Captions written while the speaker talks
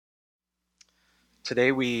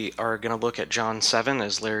Today we are going to look at John 7,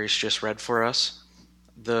 as Larry's just read for us.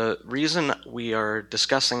 The reason we are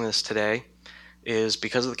discussing this today is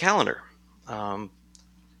because of the calendar. How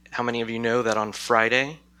many of you know that on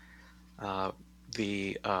Friday,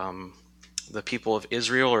 the people of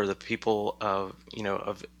Israel, or the people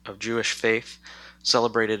of Jewish faith,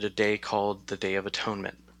 celebrated a day called the Day of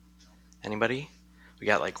Atonement? Anybody? We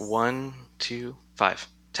got like 1, 2, 5,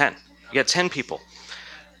 10. We got 10 people.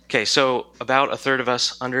 Okay, so about a third of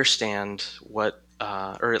us understand what,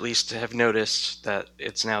 or at least have noticed that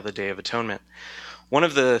it's now the Day of Atonement. One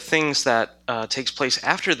of the things that takes place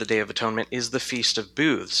after the Day of Atonement is the Feast of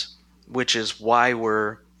Booths, which is why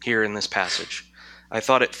we're here in this passage. I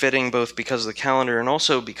thought it fitting both because of the calendar and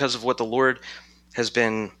also because of what the Lord has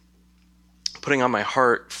been putting on my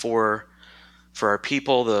heart for our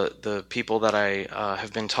people, the people that I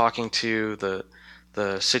have been talking to,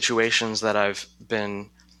 the situations that I've been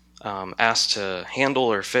asked to handle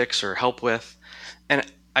or fix or help with. And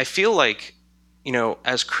I feel like,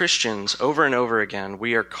 as Christians, over and over again,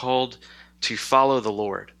 we are called to follow the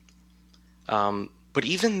Lord. But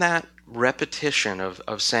even that repetition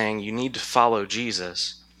of saying you need to follow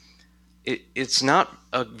Jesus, it's not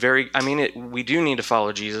a very, we do need to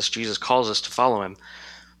follow Jesus. Jesus calls us to follow him.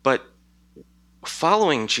 But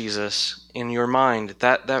following Jesus, in your mind,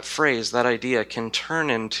 that phrase, that idea can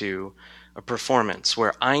turn into a performance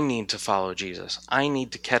where I need to follow Jesus. I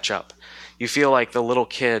need to catch up. You feel like the little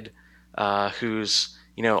kid who's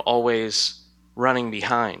always running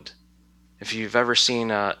behind. If you've ever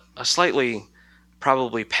seen a slightly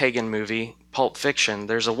probably pagan movie, Pulp Fiction,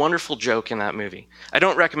 there's a wonderful joke in that movie. I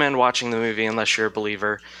don't recommend watching the movie unless you're a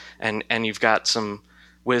believer and you've got some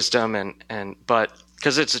wisdom but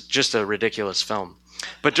because it's just a ridiculous film.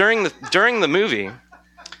 But during the movie,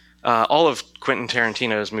 all of Quentin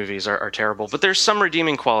Tarantino's movies are terrible, but there's some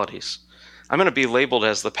redeeming qualities. I'm going to be labeled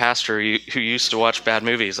as the pastor who used to watch bad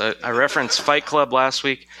movies. I referenced Fight Club last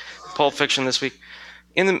week, Pulp Fiction this week.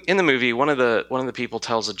 In the movie, one of the people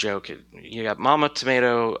tells a joke. You got Mama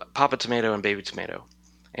Tomato, Papa Tomato, and Baby Tomato,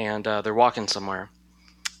 and they're walking somewhere,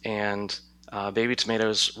 and Baby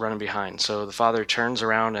Tomato's running behind. So the father turns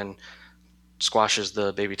around and squashes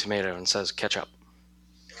the Baby Tomato and says, "Catch up."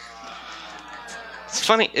 It's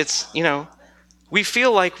funny. We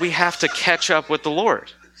feel like we have to catch up with the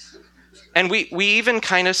Lord. And we even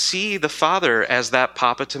kind of see the Father as that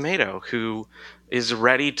Papa Tomato who is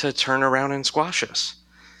ready to turn around and squash us.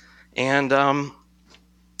 And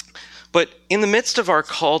but in the midst of our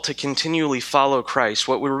call to continually follow Christ,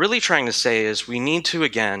 what we're really trying to say is we need to,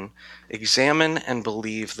 again, examine and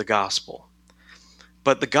believe the gospel.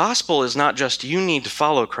 But the gospel is not just you need to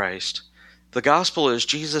follow Christ. The gospel is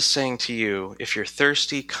Jesus saying to you, if you're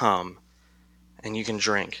thirsty, come, and you can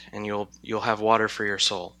drink, and you'll have water for your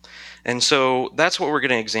soul. And so that's what we're going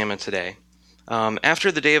to examine today.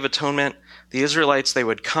 After the Day of Atonement, the Israelites, they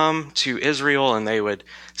would come to Israel, and they would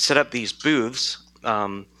set up these booths.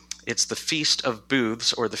 It's the Feast of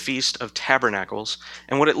Booths, or the Feast of Tabernacles.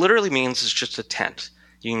 And what it literally means is just a tent.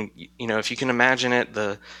 If you can imagine it,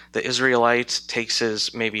 the Israelite takes his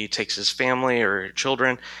family or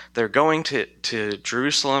children. They're going to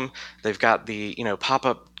Jerusalem. They've got the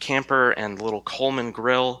pop-up camper and little Coleman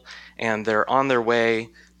grill, and they're on their way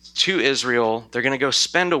to Israel. They're going to go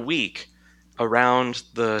spend a week around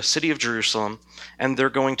the city of Jerusalem, and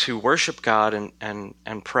they're going to worship God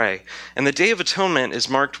and pray. And the Day of Atonement is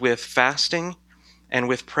marked with fasting and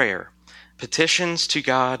with prayer. Petitions to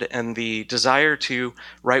God and the desire to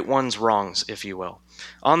right one's wrongs, if you will.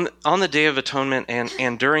 On the Day of Atonement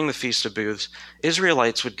and during the Feast of Booths,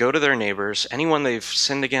 Israelites would go to their neighbors, anyone they've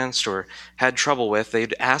sinned against or had trouble with,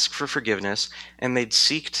 they'd ask for forgiveness, and they'd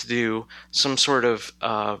seek to do some sort of,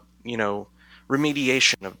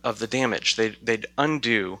 remediation of the damage. They'd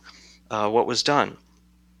undo what was done.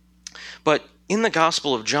 But in the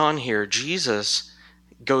Gospel of John here, Jesus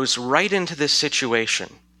goes right into this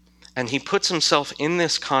situation. And he puts himself in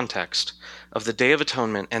this context of the Day of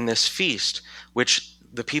Atonement and this feast, which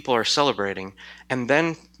the people are celebrating, and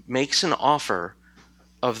then makes an offer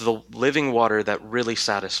of the living water that really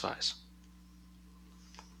satisfies.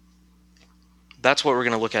 That's what we're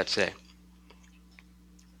going to look at today.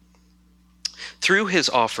 Through his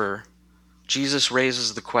offer, Jesus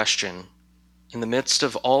raises the question, in the midst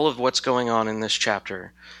of all of what's going on in this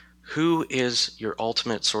chapter, who is your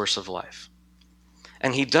ultimate source of life?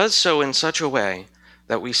 And he does so in such a way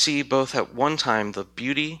that we see both at one time the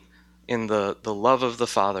beauty in the love of the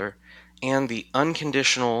Father and the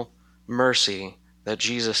unconditional mercy that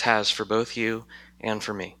Jesus has for both you and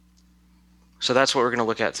for me. So that's what we're going to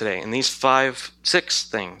look at today. In these 6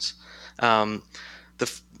 things,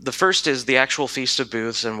 The first is the actual Feast of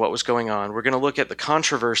Booths and what was going on. We're going to look at the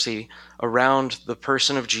controversy around the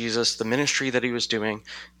person of Jesus, the ministry that he was doing,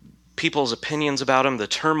 people's opinions about him, the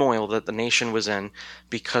turmoil that the nation was in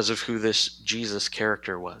because of who this Jesus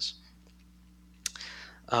character was.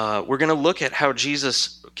 We're going to look at how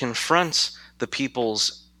Jesus confronts the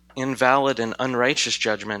people's invalid and unrighteous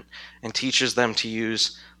judgment and teaches them to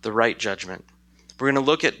use the right judgment. We're going to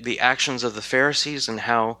look at the actions of the Pharisees and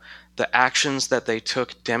how the actions that they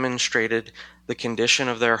took demonstrated the condition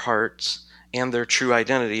of their hearts and their true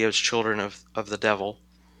identity as children of the devil.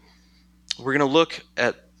 We're going to look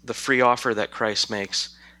at the free offer that Christ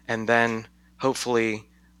makes, and then hopefully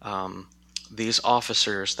these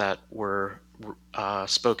officers that were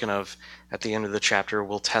spoken of at the end of the chapter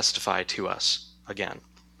will testify to us again.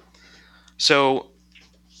 So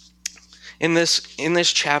in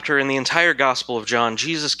this chapter, in the entire Gospel of John,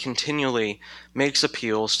 Jesus continually makes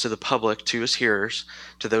appeals to the public, to his hearers,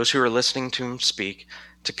 to those who are listening to him speak,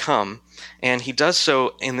 to come, and he does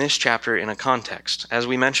so in this chapter in a context. As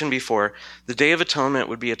we mentioned before, the Day of Atonement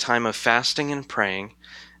would be a time of fasting and praying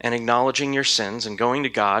and acknowledging your sins and going to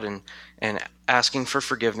God and asking for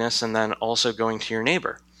forgiveness, and then also going to your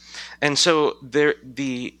neighbor. And so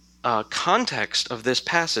the context of this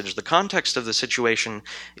passage, the context of the situation,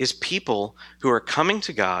 is people who are coming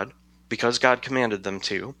to God because God commanded them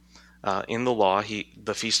to. In the law,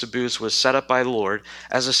 the Feast of Booths was set up by the Lord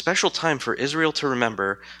as a special time for Israel to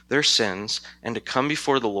remember their sins and to come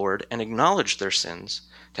before the Lord and acknowledge their sins,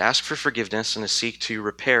 to ask for forgiveness and to seek to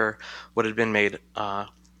repair what had been made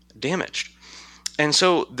damaged. And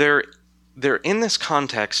so they're in this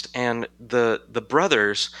context, and the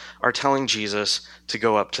brothers are telling Jesus to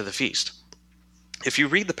go up to the feast. If you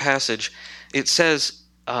read the passage, it says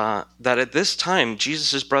that at this time,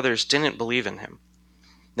 Jesus' brothers didn't believe in him.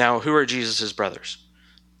 Now, who are Jesus' brothers?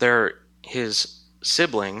 They're his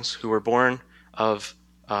siblings who were born of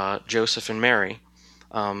Joseph and Mary.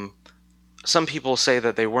 Some people say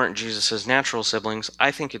that they weren't Jesus' natural siblings. I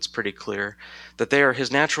think it's pretty clear that they are his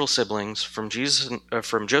natural siblings from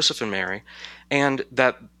Joseph and Mary, and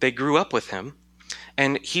that they grew up with him.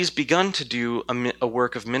 And he's begun to do a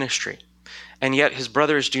work of ministry. And yet his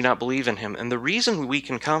brothers do not believe in him. And the reason we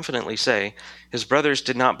can confidently say his brothers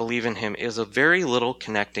did not believe in him is a very little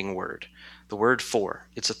connecting word. The word for.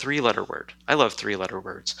 It's a 3-letter word. I love 3-letter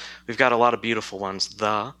words. We've got a lot of beautiful ones.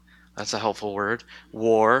 That's a helpful word.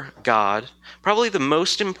 War, God. Probably the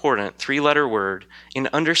most important 3-letter word in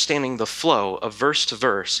understanding the flow of verse to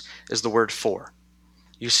verse is the word for.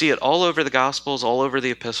 You see it all over the Gospels, all over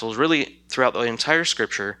the epistles, really throughout the entire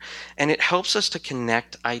Scripture, and it helps us to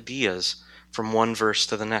connect ideas from one verse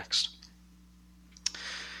to the next.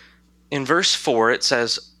 In verse 4, it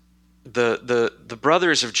says the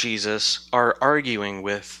brothers of Jesus are arguing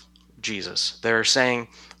with Jesus. They're saying,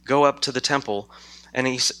 go up to the temple. And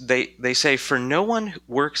they say, for no one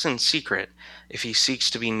works in secret if he seeks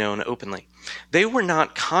to be known openly. They were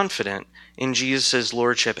not confident in Jesus'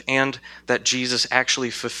 lordship and that Jesus actually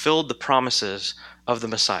fulfilled the promises of the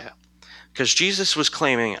Messiah. Because Jesus was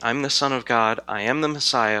claiming, I'm the Son of God, I am the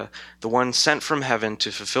Messiah, the one sent from heaven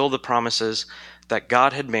to fulfill the promises that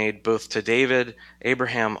God had made both to David,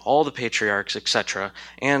 Abraham, all the patriarchs, etc.,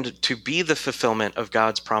 and to be the fulfillment of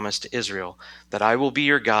God's promise to Israel, that I will be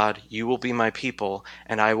your God, you will be my people,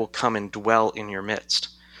 and I will come and dwell in your midst.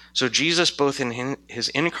 So Jesus, both in his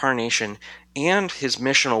incarnation and his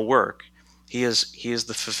missional work, he is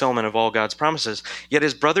the fulfillment of all God's promises. Yet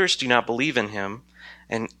his brothers do not believe in him,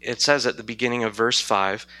 and it says at the beginning of verse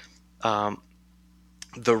 5,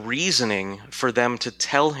 the reasoning for them to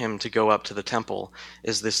tell him to go up to the temple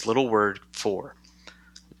is this little word for.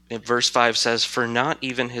 Verse 5 says, for not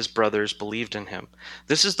even his brothers believed in him.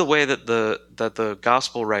 This is the way that the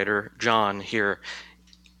gospel writer, John, here,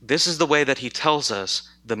 this is the way that he tells us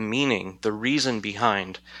the meaning, the reason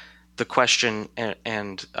behind the question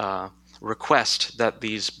and request that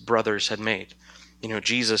these brothers had made.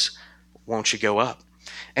 Jesus, won't you go up?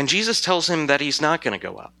 And Jesus tells him that he's not going to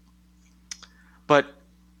go up. But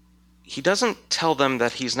he doesn't tell them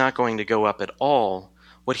that he's not going to go up at all.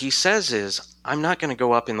 What he says is, I'm not going to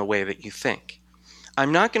go up in the way that you think.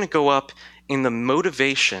 I'm not going to go up in the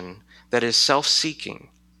motivation that is self-seeking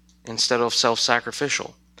instead of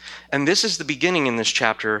self-sacrificial. And this is the beginning in this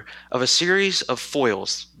chapter of a series of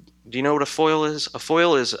foils. Do you know what a foil is? A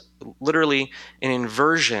foil is literally an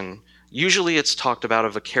inversion. Usually it's talked about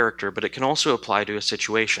of a character, but it can also apply to a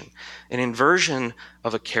situation. An inversion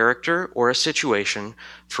of a character or a situation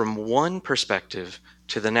from one perspective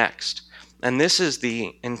to the next. And this is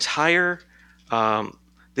the entire,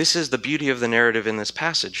 this is the beauty of the narrative in this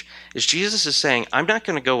passage, is Jesus is saying, I'm not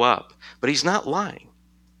going to go up, but he's not lying.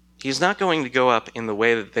 He's not going to go up in the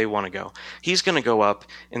way that they want to go. He's going to go up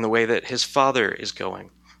in the way that his Father is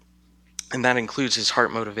going. And that includes his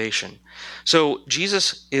heart motivation. So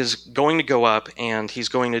Jesus is going to go up and he's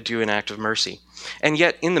going to do an act of mercy. And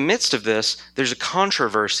yet in the midst of this, there's a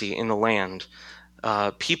controversy in the land.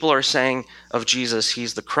 People are saying of Jesus,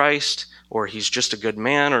 he's the Christ, or he's just a good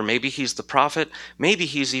man, or maybe he's the prophet. Maybe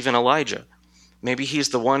he's even Elijah. Maybe he's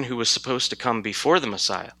the one who was supposed to come before the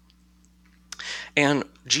Messiah. And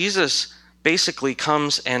Jesus basically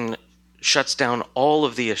comes and shuts down all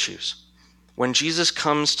of the issues. When Jesus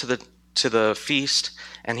comes to the feast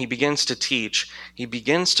and he begins to teach, he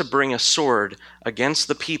begins to bring a sword against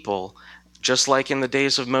the people, just like in the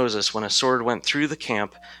days of Moses, when a sword went through the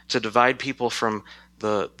camp to divide people from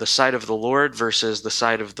the side of the Lord versus the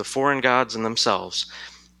side of the foreign gods and themselves.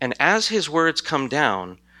 And as his words come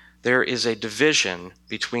down, there is a division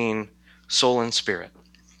between soul and spirit.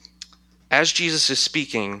 As Jesus is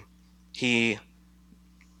speaking, he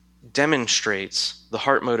demonstrates the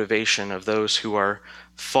heart motivation of those who are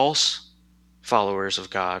false followers of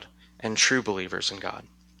God and true believers in God.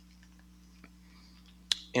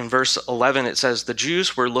 In verse 11, it says, "The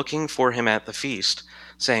Jews were looking for him at the feast,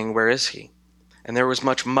 saying, 'Where is he?' And there was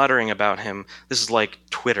much muttering about him." This is like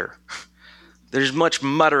Twitter. There's much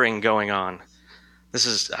muttering going on.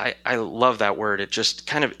 I love that word. It just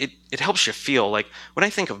kind of, it helps you feel like, when I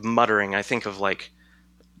think of muttering, I think of like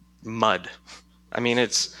mud. I mean,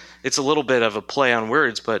 it's a little bit of a play on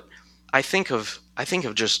words, but I think of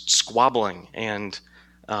just squabbling. And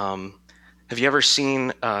have you ever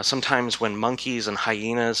seen sometimes when monkeys and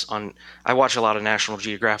hyenas I watch a lot of National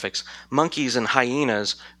Geographics, monkeys and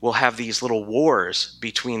hyenas will have these little wars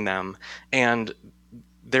between them, and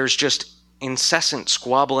there's just incessant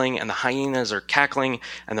squabbling, and the hyenas are cackling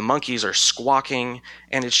and the monkeys are squawking,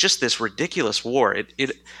 and it's just this ridiculous war.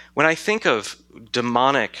 When I think of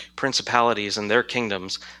demonic principalities and their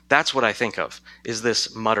kingdoms, that's what I think of, is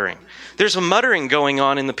this muttering. There's a muttering going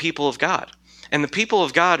on in the people of God, and the people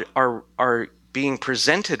of God are being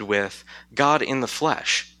presented with God in the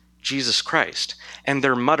flesh, Jesus Christ, and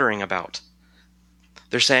they're muttering about.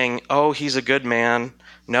 They're saying, "Oh, he's a good man.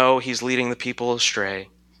 No, he's leading the people astray."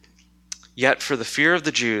 Yet for the fear of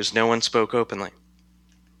the Jews, no one spoke openly.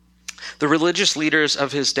 The religious leaders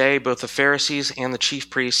of his day, both the Pharisees and the chief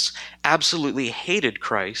priests, absolutely hated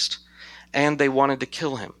Christ, and they wanted to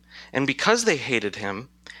kill him. And because they hated him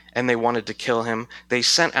and they wanted to kill him, they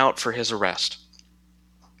sent out for his arrest.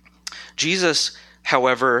 Jesus,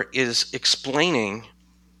 however, is explaining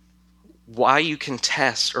why you can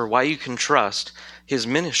test or why you can trust his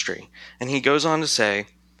ministry. And he goes on to say,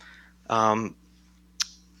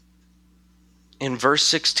 in verse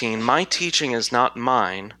 16, "My teaching is not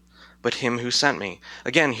mine, but him who sent me."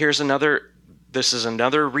 Again, this is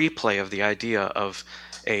another replay of the idea of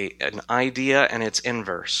an idea and its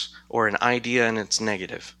inverse, or an idea and its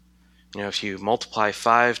negative. If you multiply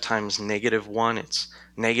 5 times -1, it's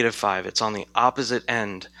 -5. It's on the opposite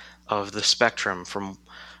end of the spectrum from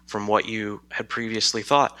what you had previously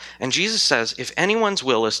thought. And Jesus says, if anyone's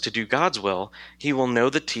will is to do God's will, he will know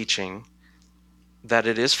the teaching, that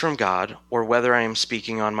it is from God, or whether I am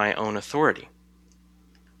speaking on my own authority.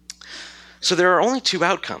 So there are only 2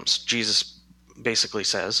 outcomes, Jesus basically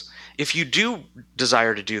says. If you do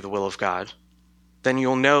desire to do the will of God, then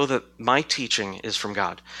you'll know that my teaching is from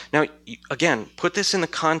God. Now, again, put this in the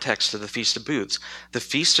context of the Feast of Booths. The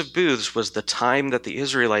Feast of Booths was the time that the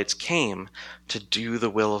Israelites came to do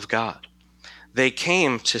the will of God. They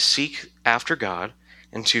came to seek after God,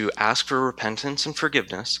 and to ask for repentance and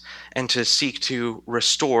forgiveness, and to seek to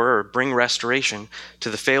restore or bring restoration to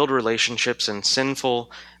the failed relationships and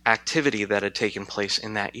sinful activity that had taken place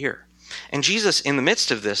in that year. And Jesus, in the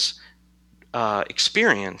midst of this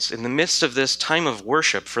experience, in the midst of this time of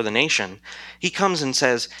worship for the nation, he comes and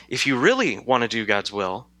says, if you really want to do God's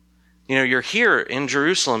will, you're here in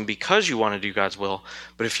Jerusalem because you want to do God's will,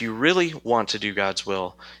 but if you really want to do God's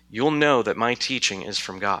will, you'll know that my teaching is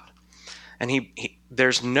from God. And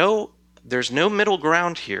there's no middle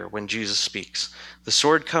ground here when Jesus speaks. The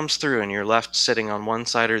sword comes through and you're left sitting on one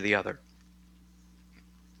side or the other.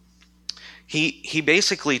 He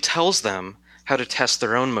basically tells them how to test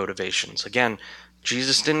their own motivations. Again,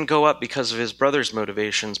 Jesus didn't go up because of his brother's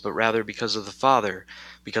motivations, but rather because of the Father.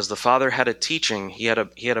 Because the Father had a teaching, he had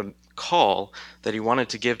a call that he wanted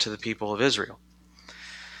to give to the people of Israel.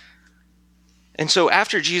 And so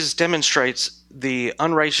after Jesus demonstrates the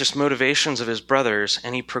unrighteous motivations of his brothers,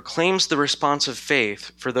 and he proclaims the response of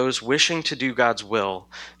faith for those wishing to do God's will,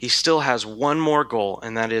 he still has one more goal,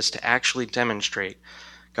 and that is to actually demonstrate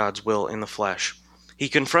God's will in the flesh. He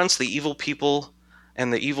confronts the evil people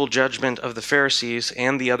and the evil judgment of the Pharisees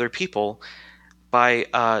and the other people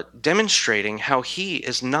by demonstrating how he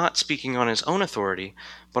is not speaking on his own authority,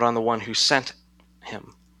 but on the one who sent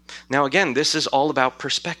him. Now again, this is all about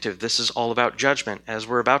perspective. This is all about judgment. As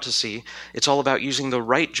we're about to see, it's all about using the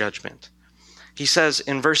right judgment. He says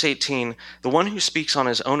in verse 18, the one who speaks on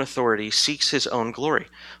his own authority seeks his own glory.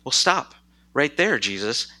 Well, stop right there,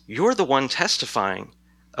 Jesus. You're the one testifying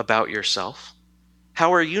about yourself.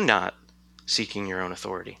 How are you not seeking your own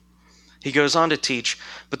authority? He goes on to teach,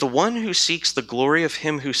 but the one who seeks the glory of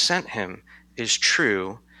him who sent him is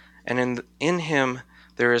true, and in him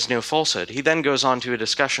there is no falsehood. He then goes on to a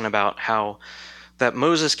discussion about how that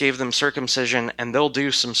Moses gave them circumcision, and they'll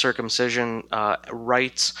do some circumcision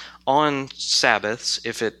rites on Sabbaths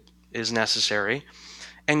if it is necessary,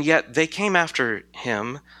 and yet they came after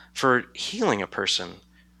him for healing a person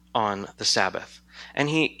on the Sabbath. And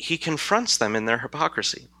he confronts them in their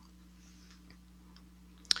hypocrisy.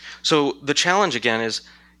 So the challenge again is,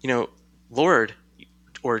 Lord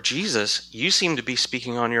or Jesus, you seem to be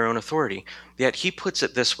speaking on your own authority. Yet he puts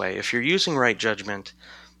it this way: if you're using right judgment,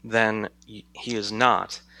 then he is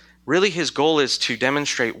not. Really, his goal is to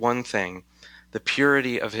demonstrate one thing: the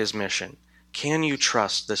purity of his mission. Can you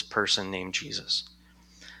trust this person named Jesus?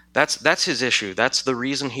 That's his issue. That's the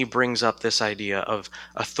reason he brings up this idea of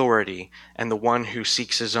authority and the one who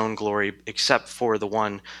seeks his own glory, except for the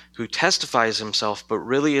one who testifies himself, but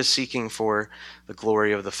really is seeking for the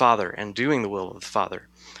glory of the Father and doing the will of the Father.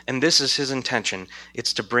 And this is his intention.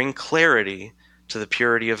 It's to bring clarity to the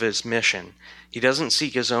purity of his mission. He doesn't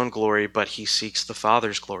seek his own glory, but he seeks the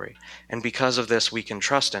Father's glory. And because of this, we can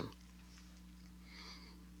trust him.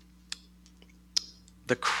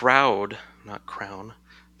 The crowd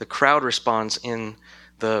responds in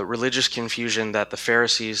the religious confusion that the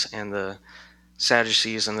Pharisees and the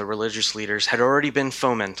Sadducees and the religious leaders had already been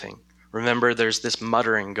fomenting. Remember, there's this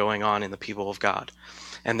muttering going on in the people of God,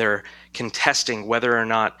 and they're contesting whether or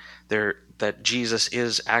not that Jesus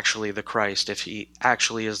is actually the Christ, if he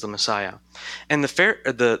actually is the Messiah. And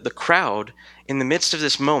the crowd, in the midst of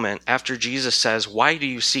this moment, after Jesus says, "Why do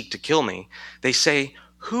you seek to kill me?" they say,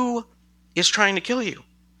 "Who is trying to kill you?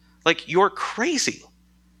 Like, you're crazy."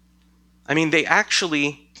 I mean, they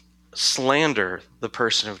actually slander the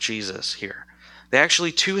person of Jesus here. They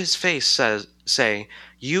actually, to his face, say,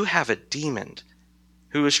 "You have a demon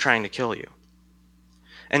who is trying to kill you."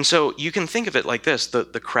 And so you can think of it like this. The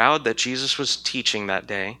crowd that Jesus was teaching that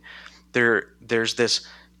day, there's this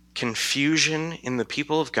confusion in the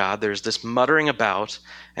people of God. There's this muttering about,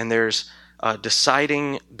 and there's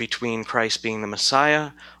deciding between Christ being the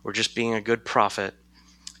Messiah or just being a good prophet.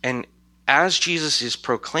 And as Jesus is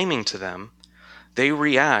proclaiming to them, they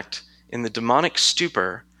react in the demonic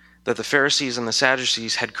stupor that the Pharisees and the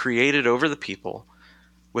Sadducees had created over the people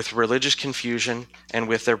with religious confusion and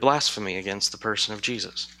with their blasphemy against the person of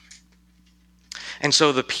Jesus. And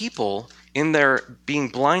so the people, in their being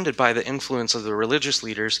blinded by the influence of the religious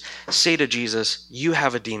leaders, say to Jesus, "You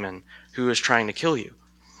have a demon who is trying to kill you."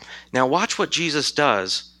 Now watch what Jesus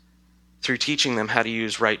does through teaching them how to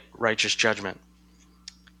use righteous judgment.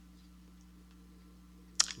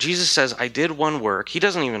 Jesus says, "I did one work." He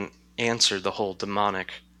doesn't even answer the whole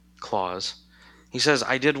demonic clause. He says,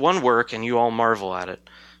 "I did one work and you all marvel at it.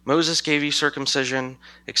 Moses gave you circumcision,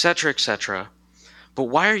 etc., etc. But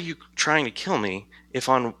why are you trying to kill me if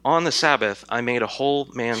on the Sabbath I made a whole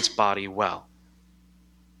man's body well?"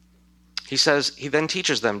 He then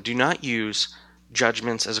teaches them, "Do not use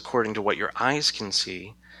judgments as according to what your eyes can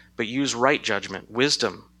see, but use right judgment,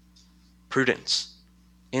 wisdom, prudence,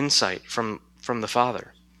 insight from the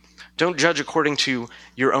Father. Don't judge according to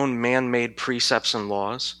your own man-made precepts and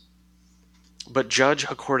laws, but judge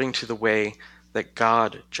according to the way that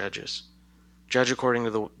God judges. Judge according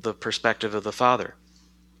to the perspective of the Father."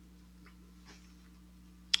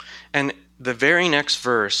 And the very next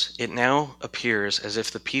verse, it now appears as if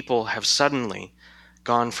the people have suddenly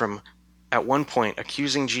gone from, at one point,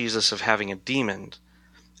 accusing Jesus of having a demon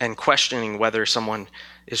and questioning whether someone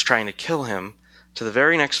is trying to kill him, to the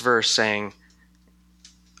very next verse saying,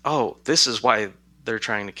 "Oh, this is why they're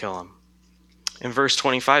trying to kill him." In verse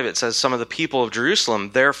 25, it says, "Some of the people of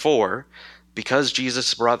Jerusalem, therefore," because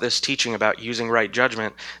Jesus brought this teaching about using right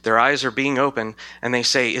judgment, "their eyes are being opened, and they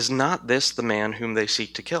say, 'Is not this the man whom they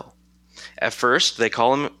seek to kill?'" At first, they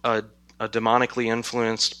call him a demonically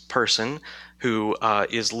influenced person who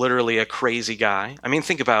is literally a crazy guy. I mean,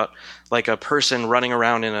 think about like a person running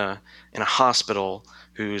around in a hospital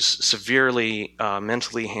who's severely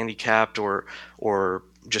mentally handicapped or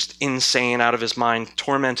just insane, out of his mind,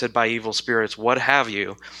 tormented by evil spirits, what have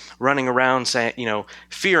you, running around saying,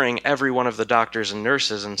 fearing every one of the doctors and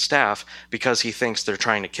nurses and staff because he thinks they're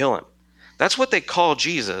trying to kill him. That's what they call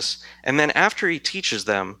Jesus. And then after he teaches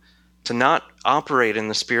them to not operate in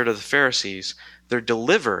the spirit of the Pharisees, they're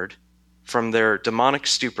delivered from their demonic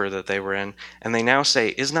stupor that they were in, and they now say,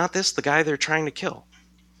 is not this the guy they're trying to kill?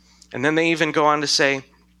 And then they even go on to say,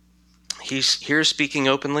 he's here speaking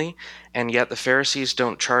openly, and yet the Pharisees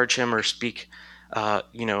don't charge him or speak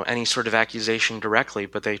any sort of accusation directly,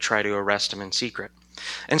 but they try to arrest him in secret.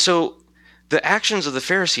 And so the actions of the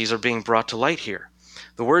Pharisees are being brought to light here.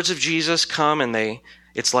 The words of Jesus come, and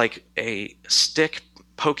it's like a stick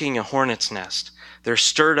poking a hornet's nest. They're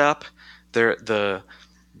stirred up.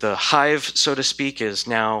 The hive, so to speak, is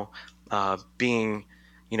now being,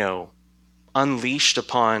 unleashed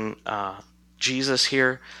upon Jesus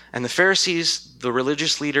here. And the Pharisees, the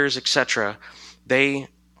religious leaders, etc., they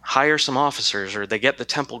hire some officers, or they get the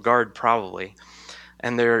temple guard probably,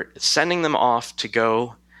 and they're sending them off to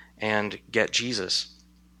go and get Jesus.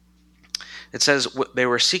 It says they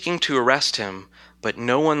were seeking to arrest him, but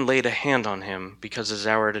no one laid a hand on him because his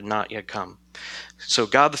hour did not yet come. So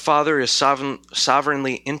God the Father is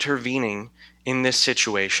sovereignly intervening in this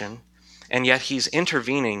situation, and yet he's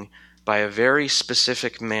intervening by a very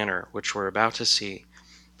specific manner, which we're about to see,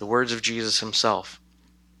 the words of Jesus himself.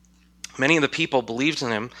 Many of the people believed in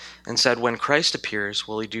him and said, when Christ appears,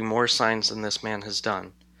 will he do more signs than this man has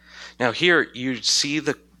done? Now here you see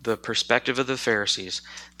the perspective of the Pharisees.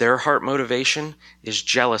 Their heart motivation is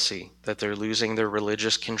jealousy that they're losing their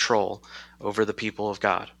religious control over the people of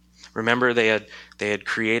God. Remember, they had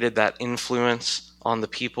created that influence on the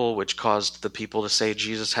people, which caused the people to say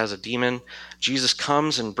Jesus has a demon. Jesus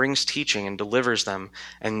comes and brings teaching and delivers them,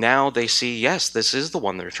 and now they see, yes, this is the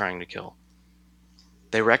one they're trying to kill.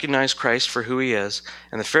 They recognize Christ for who he is,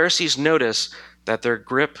 and the Pharisees notice that their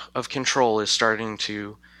grip of control is starting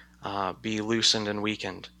to be loosened and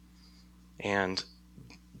weakened. And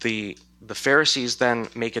the Pharisees then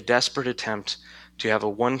make a desperate attempt to have a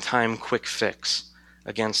one-time quick fix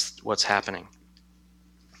against what's happening.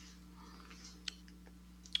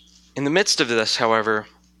 In the midst of this, however,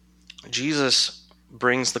 Jesus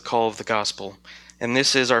brings the call of the gospel, and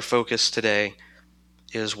this is our focus today,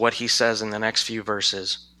 is what he says in the next few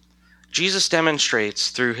verses. Jesus demonstrates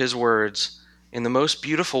through his words, in the most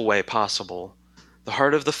beautiful way possible, the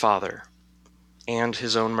heart of the Father and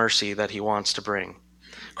his own mercy that he wants to bring.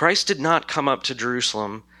 Christ did not come up to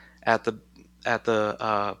Jerusalem at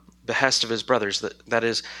the behest of his brothers. That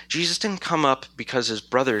is, Jesus didn't come up because his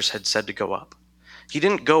brothers had said to go up. He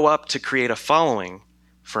didn't go up to create a following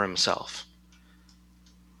for himself.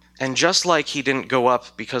 And just like he didn't go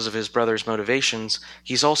up because of his brothers' motivations,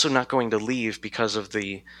 he's also not going to leave because of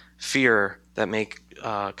the fear that may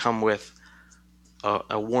come with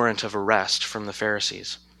a warrant of arrest from the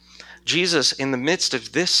Pharisees. Jesus, in the midst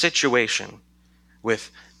of this situation,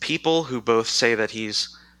 with people who both say that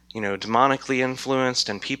he's, demonically influenced,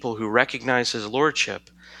 and people who recognize his lordship,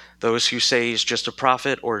 those who say he's just a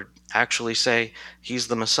prophet or actually say he's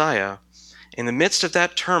the Messiah, in the midst of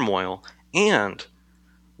that turmoil, and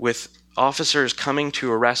with officers coming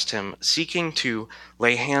to arrest him, seeking to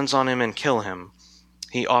lay hands on him and kill him,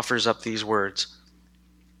 he offers up these words.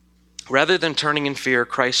 Rather than turning in fear,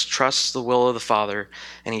 Christ trusts the will of the Father,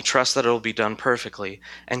 and he trusts that it will be done perfectly.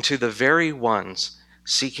 And to the very ones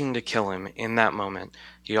seeking to kill him in that moment,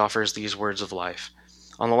 he offers these words of life.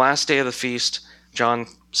 On the last day of the feast, John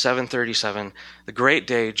 7:37, the great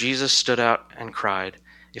day, Jesus stood out and cried,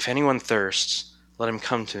 "If anyone thirsts, let him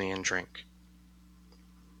come to me and drink.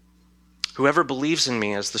 Whoever believes in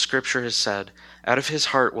me, as the scripture has said, out of his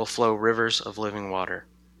heart will flow rivers of living water."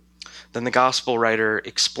 Then the gospel writer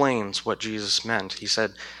explains what Jesus meant. He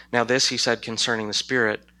said, now this he said concerning the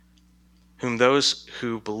Spirit, whom those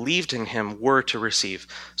who believed in him were to receive.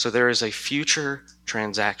 So there is a future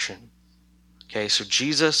transaction. Okay, so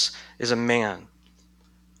Jesus is a man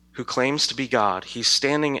who claims to be God. He's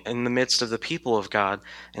standing in the midst of the people of God,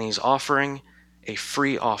 and he's offering a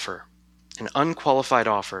free offer, an unqualified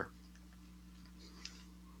offer.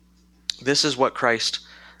 This is what Christ,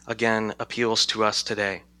 again, appeals to us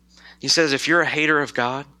today. He says, if you're a hater of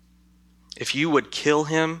God, if you would kill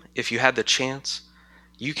him, if you had the chance,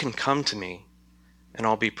 you can come to me, and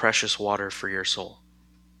I'll be precious water for your soul.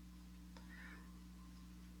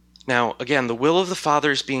 Now, again, the will of the Father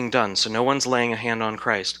is being done, so no one's laying a hand on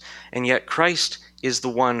Christ. And yet Christ is the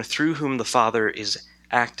one through whom the Father is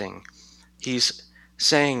acting. He's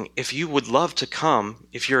saying, if you would love to come,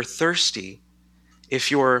 if you're thirsty, if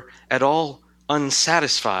you're at all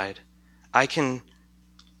unsatisfied, I can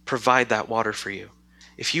provide that water for you.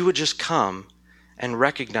 If you would just come and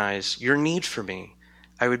recognize your need for me,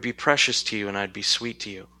 I would be precious to you and I'd be sweet to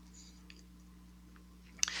you.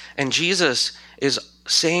 And Jesus is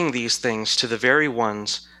saying these things to the very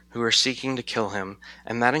ones who are seeking to kill him,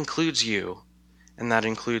 and that includes you, and that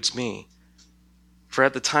includes me. For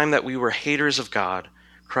at the time that we were haters of God,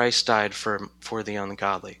 Christ died for the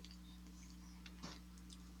ungodly.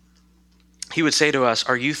 He would say to us,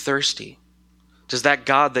 are you thirsty? Does that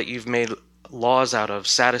God that you've made laws out of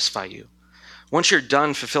satisfy you? Once you're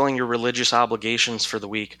done fulfilling your religious obligations for the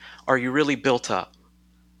week, are you really built up?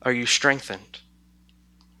 Are you strengthened?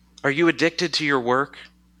 Are you addicted to your work?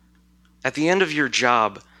 At the end of your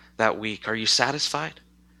job that week, are you satisfied?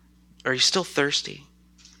 Are you still thirsty?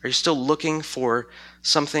 Are you still looking for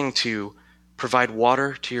something to provide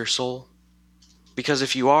water to your soul? Because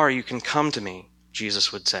if you are, you can come to me,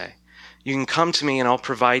 Jesus would say. You can come to me and I'll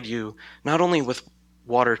provide you not only with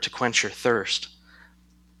water to quench your thirst,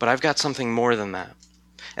 but I've got something more than that.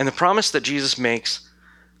 And the promise that Jesus makes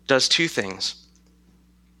does two things.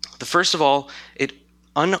 The first of all,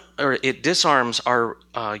 it disarms our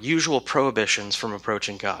usual prohibitions from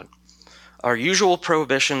approaching God. Our usual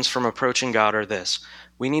prohibitions from approaching God are this: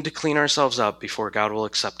 we need to clean ourselves up before God will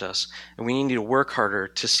accept us, and we need to work harder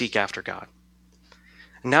to seek after God.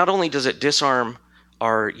 Not only does it disarm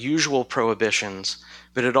our usual prohibitions,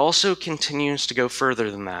 but it also continues to go further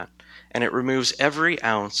than that, and it removes every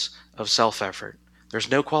ounce of self-effort. There's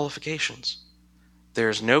no qualifications.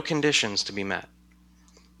 There's no conditions to be met.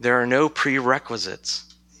 There are no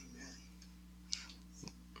prerequisites.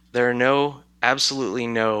 There are absolutely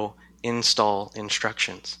no install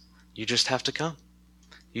instructions. You just have to come.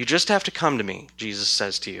 You just have to come to me, Jesus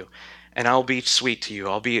says to you, and I'll be sweet to you.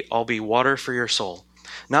 I'll be water for your soul.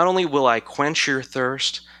 Not only will I quench your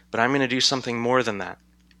thirst, but I'm going to do something more than that.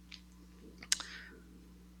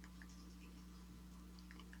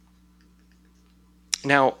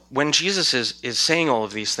 Now, when Jesus is saying all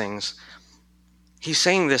of these things, he's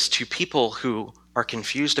saying this to people who are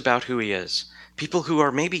confused about who he is, people who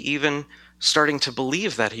are maybe even starting to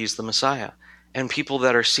believe that he's the Messiah, and people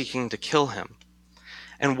that are seeking to kill him.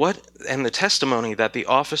 And the testimony that the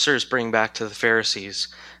officers bring back to the Pharisees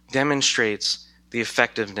demonstrates the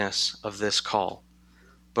effectiveness of this call,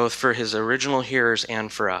 both for his original hearers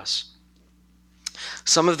and for us.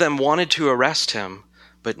 Some of them wanted to arrest him,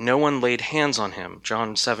 but no one laid hands on him,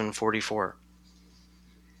 John 7:44.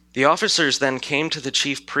 The officers then came to the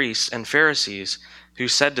chief priests and Pharisees, who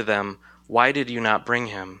said to them, "Why did you not bring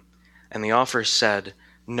him?" And the officers said,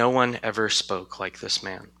 "No one ever spoke like this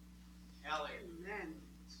man." Amen.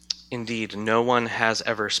 Indeed, no one has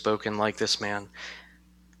ever spoken like this man.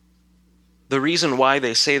 The reason why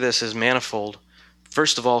they say this is manifold.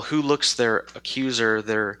 First of all, who looks their accuser,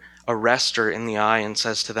 their arrestor in the eye and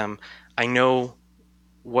says to them, "I know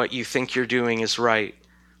what you think you're doing is right,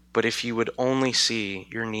 but if you would only see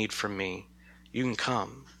your need from me, you can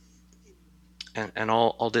come. And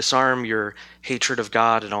I'll disarm your hatred of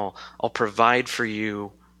God, and I'll provide for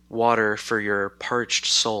you water for your parched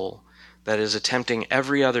soul that is attempting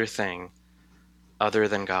every other thing other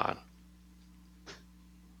than God."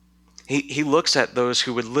 He looks at those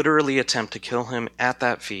who would literally attempt to kill him at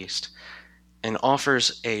that feast and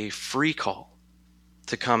offers a free call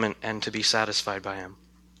to come and to be satisfied by him.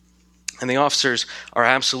 And the officers are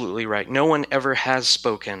absolutely right. No one ever has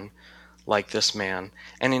spoken like this man,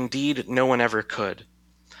 and indeed no one ever could.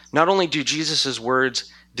 Not only do Jesus'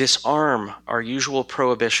 words disarm our usual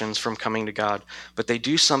prohibitions from coming to God, but they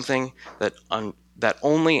do something that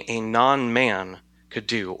only a non-man could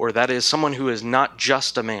do, or that is someone who is not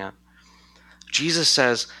just a man. Jesus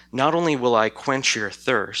says, "Not only will I quench your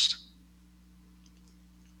thirst,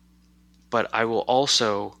 but I will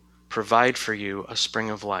also provide for you a spring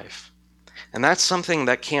of life." And that's something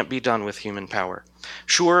that can't be done with human power.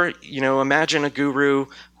 Sure, imagine a guru,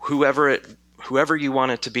 whoever you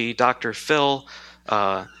want it to be, Dr. Phil,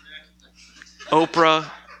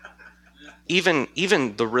 Oprah,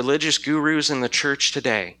 even the religious gurus in the church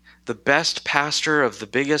today, the best pastor of the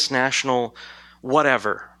biggest national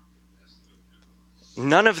whatever.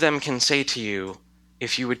 None of them can say to you,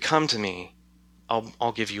 "If you would come to me,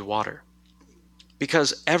 I'll give you water."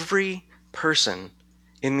 Because every person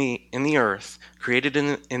in the earth, created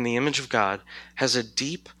in the image of God, has a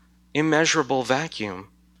deep, immeasurable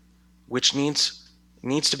vacuum which needs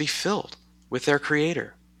to be filled with their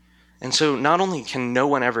Creator. And so not only can no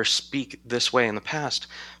one ever speak this way in the past,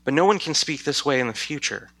 but no one can speak this way in the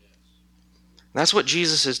future. That's what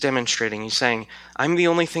Jesus is demonstrating. He's saying, "I'm the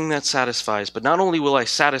only thing that satisfies, but not only will I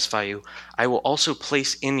satisfy you, I will also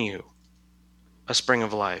place in you a spring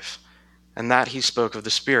of life." And that he spoke of the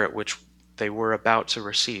Spirit, which they were about to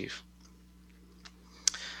receive.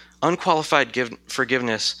 Unqualified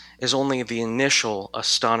forgiveness is only the initial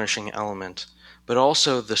astonishing element, but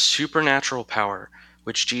also the supernatural power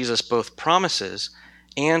which Jesus both promises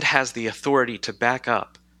and has the authority to back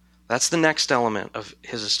up. That's the next element of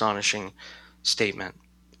his astonishing statement.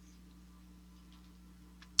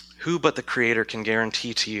 Who but the Creator can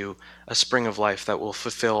guarantee to you a spring of life that will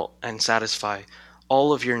fulfill and satisfy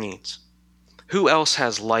all of your needs? Who else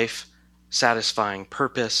has life-satisfying,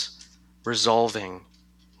 purpose-resolving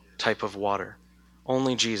type of water?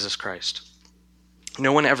 Only Jesus Christ.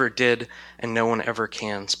 No one ever did, and no one ever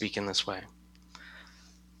can speak in this way.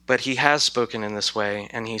 But he has spoken in this way,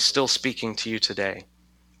 and he's still speaking to you today.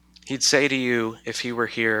 He'd say to you, if he were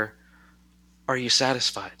here, are you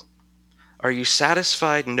satisfied? Are you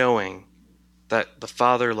satisfied knowing that the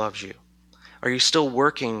Father loves you? Are you still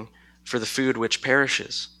working for the food which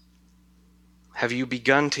perishes? Have you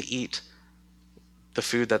begun to eat the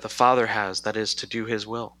food that the Father has, that is to do his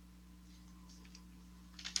will?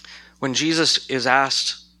 When Jesus is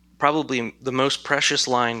asked, probably the most precious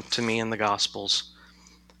line to me in the Gospels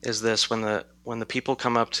is this, when the people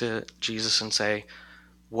come up to Jesus and say,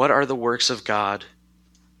 what are the works of God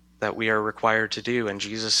that we are required to do? And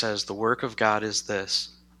Jesus says, the work of God is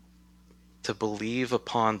this, to believe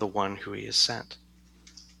upon the one who he has sent.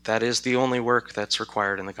 That is the only work that's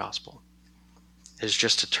required in the gospel, is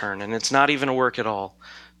just to turn. And it's not even a work at all,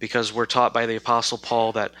 because we're taught by the Apostle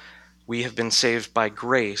Paul that we have been saved by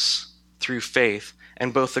grace through faith,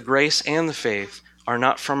 and both the grace and the faith are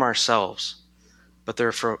not from ourselves, but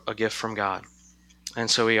they're a gift from God. And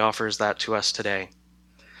so he offers that to us today.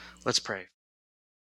 Let's pray.